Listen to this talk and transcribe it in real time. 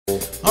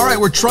right,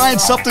 we're trying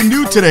something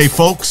new today,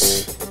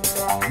 folks.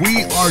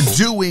 We are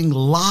doing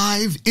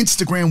live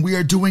Instagram. We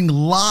are doing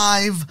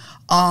live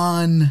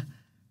on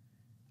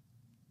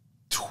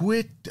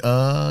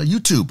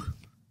YouTube.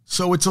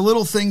 So it's a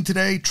little thing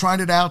today. Tried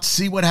it out.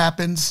 See what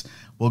happens.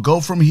 We'll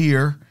go from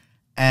here.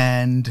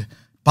 And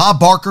Bob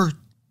Barker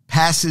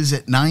passes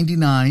at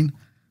 99.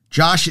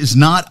 Josh is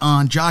not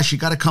on. Josh, you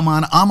got to come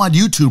on. I'm on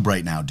YouTube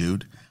right now,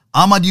 dude.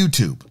 I'm on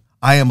YouTube.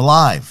 I am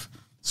live.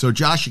 So,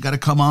 Josh, you got to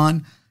come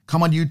on.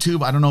 Come on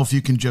YouTube. I don't know if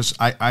you can just,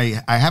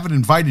 I haven't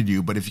invited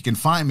you, but if you can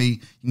find me, you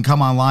can come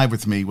on live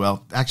with me.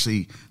 Well,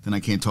 actually, then I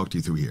can't talk to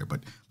you through here, but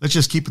let's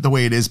just keep it the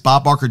way it is.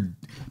 Bob Barker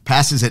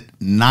passes at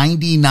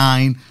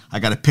 99. I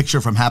got a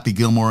picture from Happy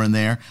Gilmore in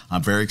there.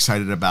 I'm very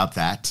excited about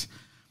that.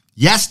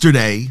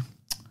 Yesterday,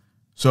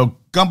 so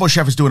Gumbo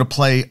Chef is doing a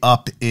play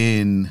up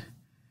in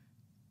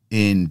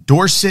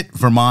Dorset,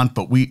 Vermont,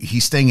 but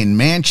he's staying in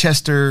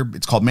Manchester.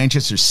 It's called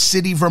Manchester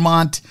City,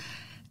 Vermont.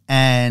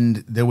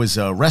 And there was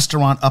a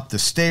restaurant up the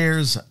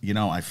stairs. You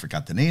know, I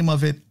forgot the name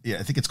of it. Yeah,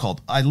 I think it's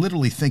called, I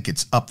literally think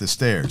it's Up the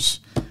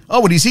Stairs.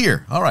 Oh, but he's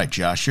here. All right,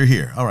 Josh, you're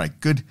here. All right,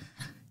 good.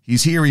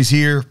 He's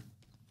here.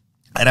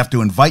 I'd have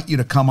to invite you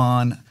to come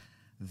on.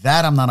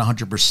 That I'm not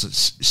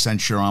 100%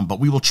 sure on, but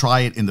we will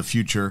try it in the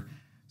future.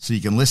 So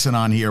you can listen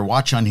on here,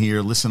 watch on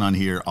here, listen on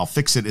here. I'll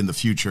fix it in the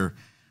future.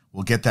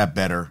 We'll get that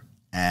better,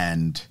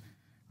 and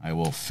I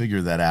will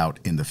figure that out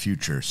in the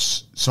future.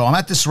 So I'm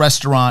at this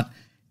restaurant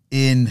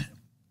in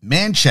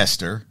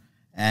Manchester,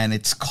 and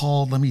it's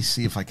called, let me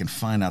see if I can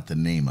find out the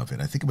name of it.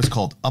 I think it was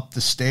called Up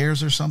the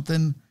Stairs or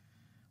something.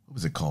 What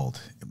was it called?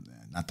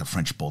 Not the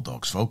French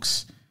Bulldogs,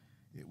 folks.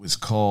 It was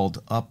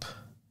called Up.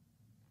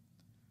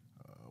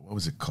 What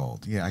was it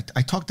called? Yeah,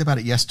 I talked about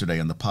it yesterday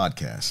on the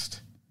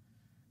podcast.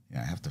 Yeah,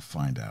 I have to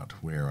find out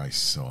where I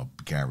saw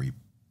Gary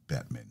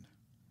Bettman.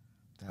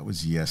 That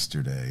was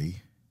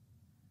yesterday.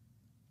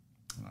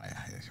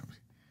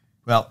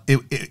 Well,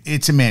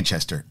 it's in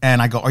Manchester.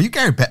 And I go, are you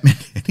Gary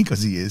Bettman? And he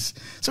goes, he is.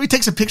 So he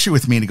takes a picture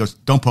with me and he goes,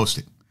 don't post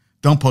it.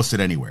 Don't post it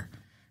anywhere.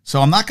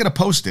 So I'm not going to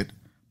post it,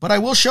 but I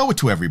will show it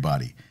to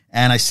everybody.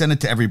 And I sent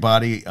it to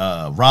everybody.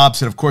 Rob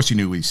said, of course he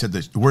knew. He said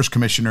the worst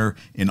commissioner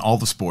in all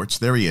the sports.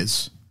 There he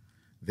is.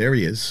 There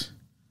he is.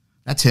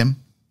 That's him.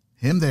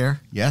 Him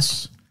there.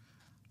 Yes.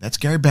 That's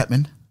Gary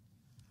Bettman.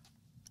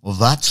 Well,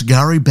 that's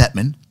Gary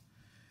Bettman.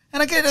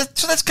 And I get it.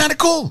 So that's kind of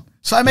cool.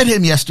 So I met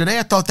him yesterday.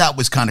 I thought that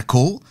was kind of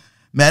cool.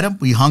 Met him.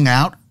 We hung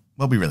out.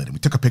 Well, we really did. We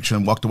took a picture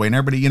and walked away. And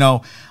everybody, you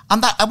know,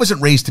 I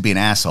wasn't raised to be an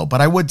asshole, but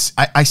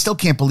I still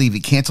can't believe he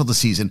canceled the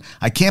season.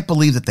 I can't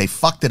believe that they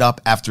fucked it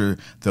up after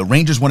the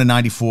Rangers won in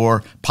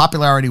 94.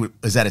 Popularity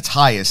was at its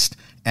highest,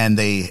 and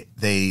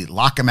they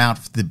lock him out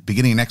at the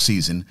beginning of next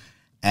season,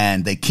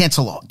 and they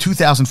cancel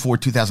 2004,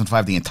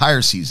 2005, the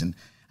entire season.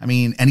 I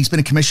mean, and he's been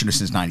a commissioner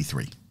since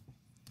 93.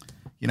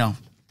 You know,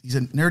 he's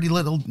a nerdy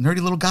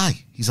little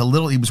guy. He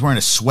was wearing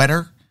a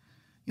sweater.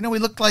 You know, he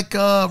looked like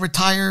a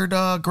retired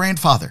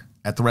grandfather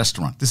at the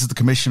restaurant. This is the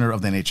commissioner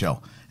of the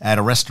NHL at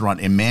a restaurant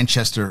in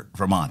Manchester,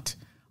 Vermont.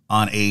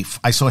 I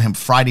saw him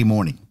Friday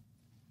morning.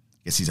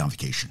 Guess he's on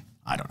vacation.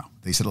 I don't know.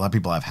 They said a lot of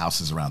people have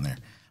houses around there.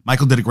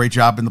 Michael did a great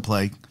job in the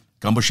play.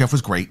 Gumbo Chef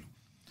was great.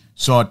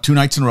 Saw it 2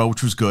 nights in a row,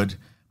 which was good.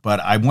 But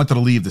I wanted to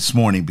leave this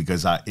morning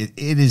because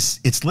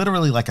it's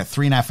literally like a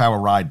 3.5 hour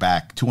ride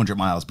back, 200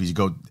 miles, because you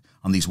go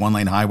on these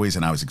one-lane highways,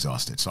 and I was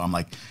exhausted. So I'm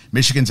like,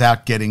 Michigan's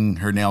out getting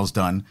her nails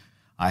done.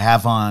 I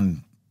have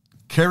on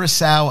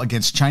Curacao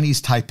against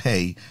Chinese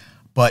Taipei,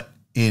 but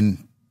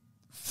in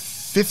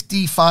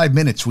 55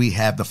 minutes, we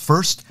have the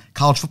first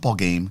college football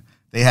game.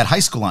 They had high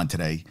school on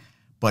today,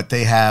 but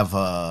they have,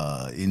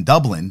 in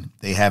Dublin,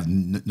 they have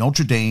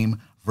Notre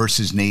Dame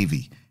versus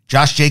Navy.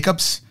 Josh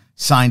Jacobs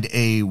signed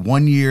a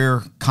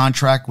 1-year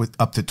contract with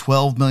up to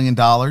 $12 million.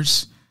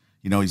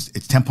 You know, it's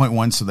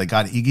 10.1, so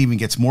he even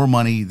gets more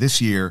money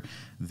this year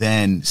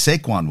than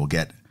Saquon will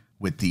get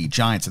with the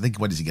Giants. I think,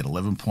 what does he get,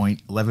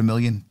 $11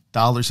 million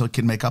he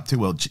can make up to?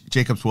 Well,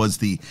 Jacobs was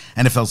the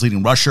NFL's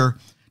leading rusher.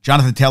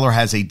 Jonathan Taylor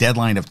has a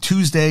deadline of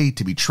Tuesday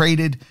to be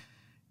traded.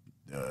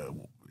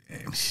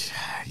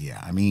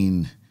 Yeah, I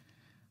mean,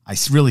 I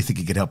really think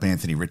he could help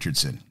Anthony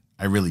Richardson.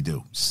 I really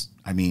do.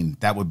 I mean,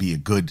 it would be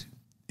good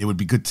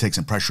to take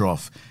some pressure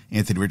off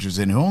Anthony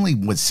Richardson, who only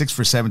was 6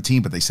 for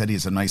 17, but they said he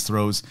has some nice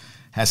throws,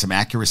 has some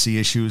accuracy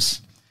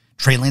issues.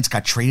 Trey Lance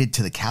got traded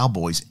to the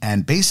Cowboys,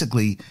 and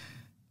basically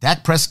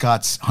Dak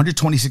Prescott's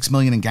 $126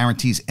 million in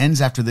guarantees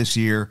ends after this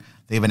year.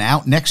 They have an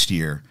out next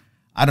year.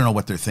 I don't know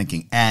what they're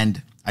thinking.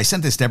 And I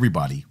sent this to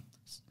everybody.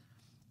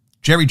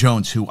 Jerry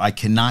Jones, who I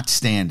cannot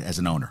stand as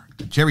an owner.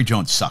 Jerry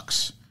Jones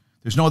sucks.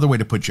 There's no other way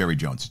to put Jerry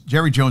Jones.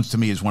 Jerry Jones, to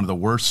me, is one of the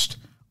worst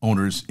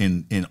owners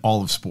in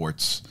all of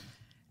sports.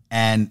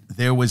 And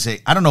there was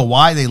I don't know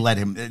why they let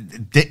him.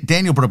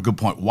 Daniel brought up a good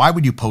point. Why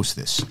would you post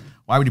this?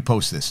 Why would you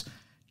post this?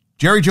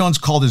 Jerry Jones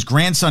called his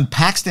grandson,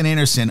 Paxton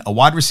Anderson, a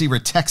wide receiver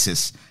at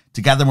Texas,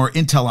 to gather more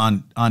intel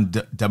on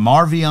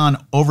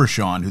DeMarvion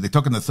Overshawn, who they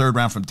took in the 3rd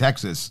round from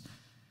Texas.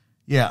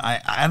 Yeah,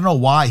 I don't know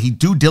why. He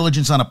due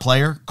diligence on a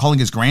player, calling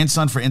his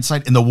grandson for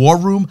insight in the war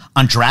room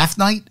on draft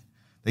night.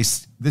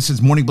 This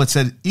is Morning Blitz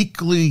said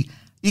equally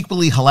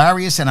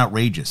hilarious and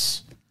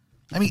outrageous.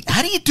 I mean,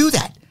 how do you do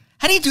that?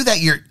 How do you do that?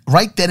 You're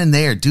right then and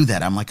there. Do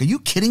that. I'm like, are you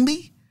kidding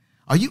me?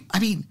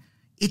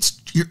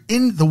 You're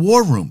in the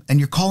war room and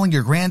you're calling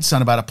your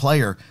grandson about a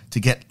player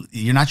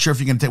you're not sure if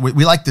you're going to take,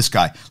 we like this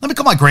guy. Let me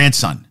call my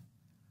grandson.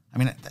 I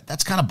mean,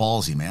 that's kind of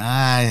ballsy,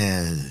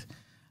 man.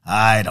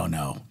 I don't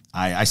know.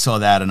 I saw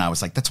that and I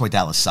was like, that's why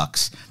Dallas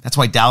sucks. That's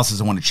why Dallas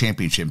hasn't won a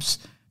championships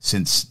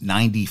since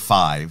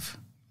 '95.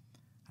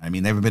 I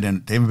mean, they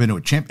haven't been to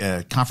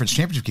a conference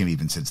championship game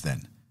even since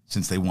then,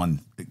 since they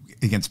won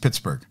against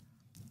Pittsburgh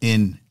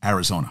in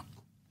Arizona.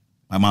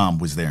 My mom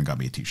was there and got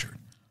me a T-shirt.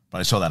 But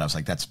I saw that. I was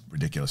like, that's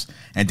ridiculous.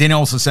 And Dana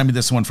also sent me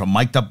this one from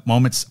Mic'd Up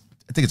Moments.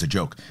 I think it's a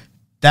joke.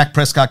 Dak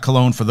Prescott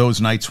cologne for those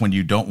nights when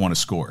you don't want to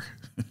score.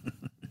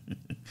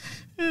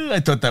 I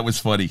thought that was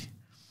funny.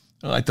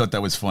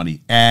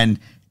 And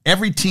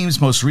every team's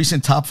most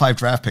recent top 5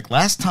 draft pick.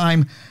 Last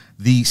time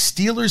the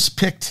Steelers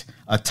picked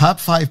a top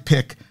 5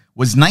 pick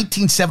was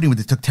 1970 when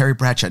they took Terry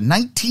Bradshaw.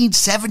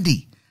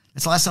 1970.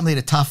 That's the last time they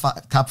had a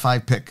top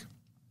 5 pick.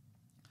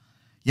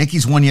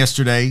 Yankees won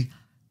yesterday.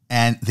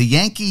 And the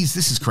Yankees,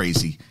 this is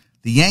crazy.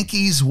 The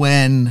Yankees,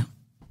 when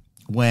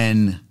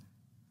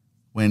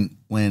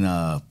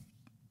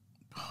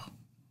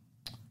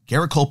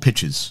Garrett Cole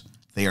pitches,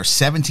 they are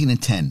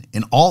 17-10.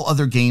 In all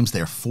other games,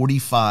 they're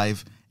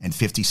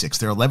 45-56.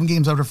 They're 11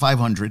 games under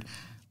 500.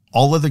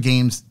 All other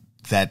games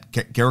that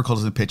Garrett Cole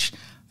doesn't pitch,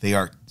 they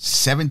are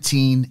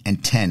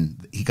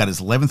 17-10. He got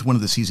his 11th win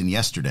of the season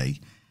yesterday.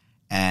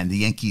 And the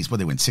Yankees,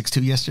 they went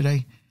 6-2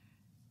 yesterday?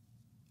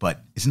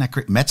 But isn't that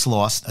great? Mets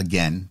lost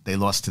again. They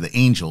lost to the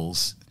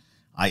Angels.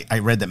 I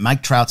read that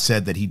Mike Trout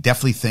said that he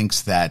definitely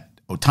thinks that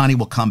Ohtani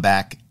will come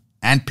back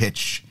and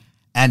pitch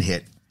and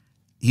hit.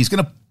 He's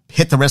going to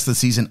hit the rest of the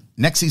season.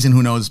 Next season,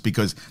 who knows?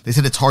 Because they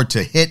said it's hard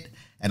to hit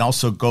and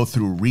also go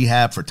through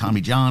rehab for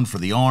Tommy John for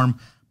the arm.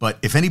 But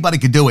if anybody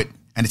could do it,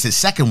 and it's his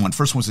second one,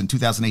 first one was in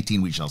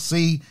 2018, we shall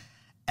see.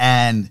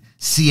 And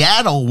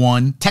Seattle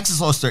won.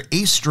 Texas lost their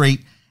 8th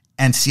straight.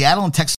 And Seattle and Texas